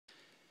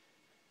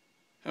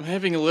I'm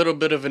having a little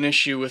bit of an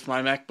issue with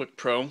my MacBook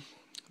Pro.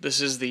 This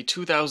is the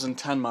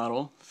 2010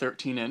 model,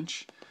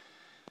 13-inch.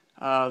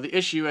 The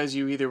issue, as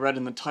you either read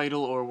in the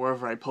title or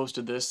wherever I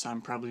posted this,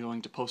 I'm probably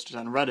going to post it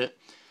on Reddit,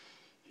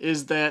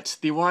 is that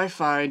the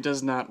Wi-Fi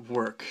does not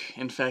work.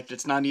 In fact,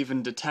 it's not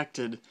even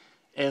detected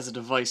as a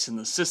device in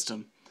the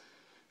system.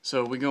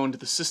 So we go into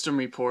the system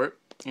report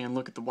and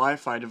look at the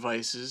Wi-Fi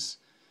devices,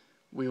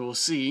 we will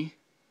see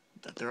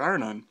that there are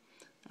none.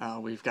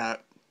 We've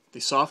got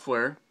the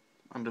software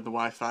under the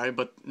Wi-Fi,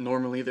 but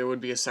normally there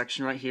would be a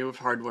section right here with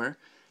hardware,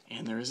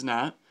 and there is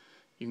not.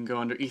 You can go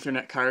under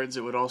Ethernet cards,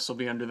 it would also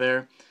be under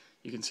there.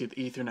 You can see the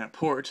Ethernet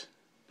port,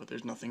 but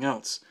there's nothing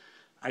else.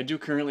 I do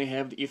currently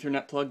have the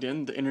Ethernet plugged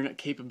in. The internet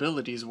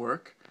capabilities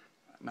work.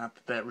 Not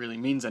that that really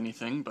means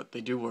anything, but they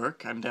do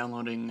work. I'm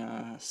downloading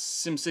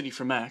SimCity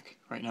for Mac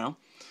right now.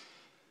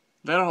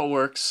 That all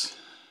works,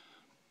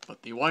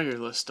 but the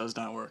wireless does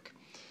not work.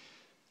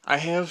 I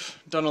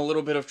have done a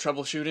little bit of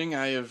troubleshooting.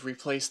 I have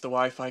replaced the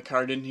Wi-Fi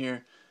card in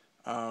here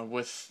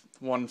with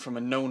one from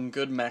a known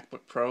good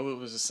MacBook Pro. It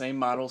was the same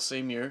model,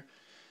 same year.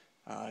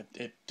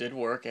 It did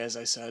work, as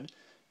I said,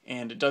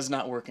 and it does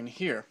not work in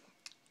here.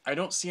 I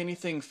don't see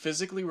anything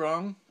physically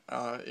wrong,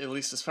 at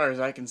least as far as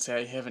I can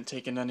say. I haven't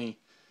taken any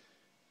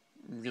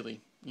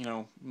really,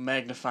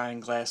 magnifying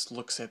glass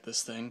looks at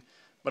this thing,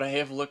 but I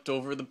have looked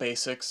over the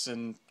basics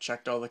and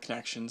checked all the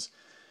connections.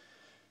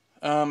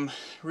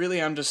 Really,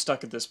 I'm just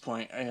stuck at this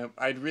point.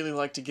 I'd really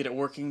like to get it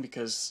working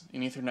because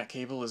an Ethernet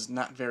cable is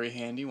not very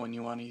handy when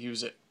you want to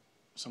use it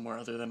somewhere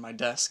other than my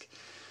desk.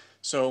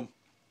 So,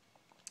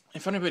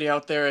 if anybody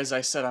out there, as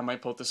I said, I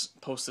might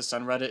post this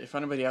on Reddit. If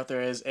anybody out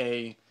there has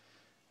an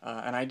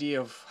idea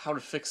of how to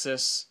fix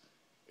this,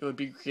 it would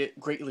be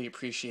greatly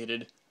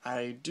appreciated.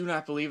 I do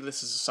not believe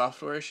this is a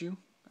software issue,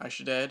 I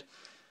should add,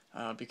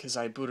 because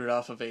I booted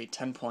off of a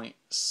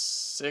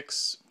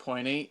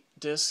 10.6.8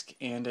 disk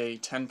and a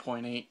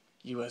 10.8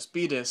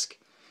 USB disk,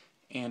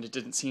 and it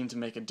didn't seem to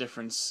make a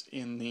difference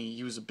in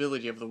the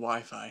usability of the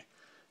Wi-Fi.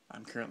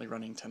 I'm currently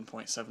running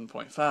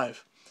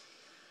 10.7.5.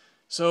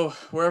 So,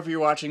 wherever you're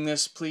watching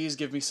this, please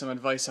give me some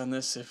advice on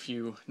this if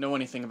you know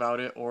anything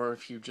about it, or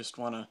if you just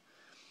want to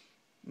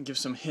give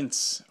some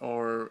hints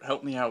or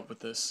help me out with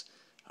this,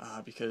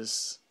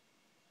 because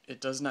it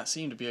does not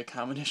seem to be a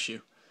common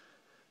issue.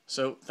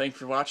 So, thanks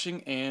for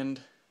watching, and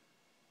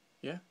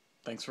yeah,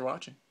 thanks for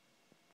watching.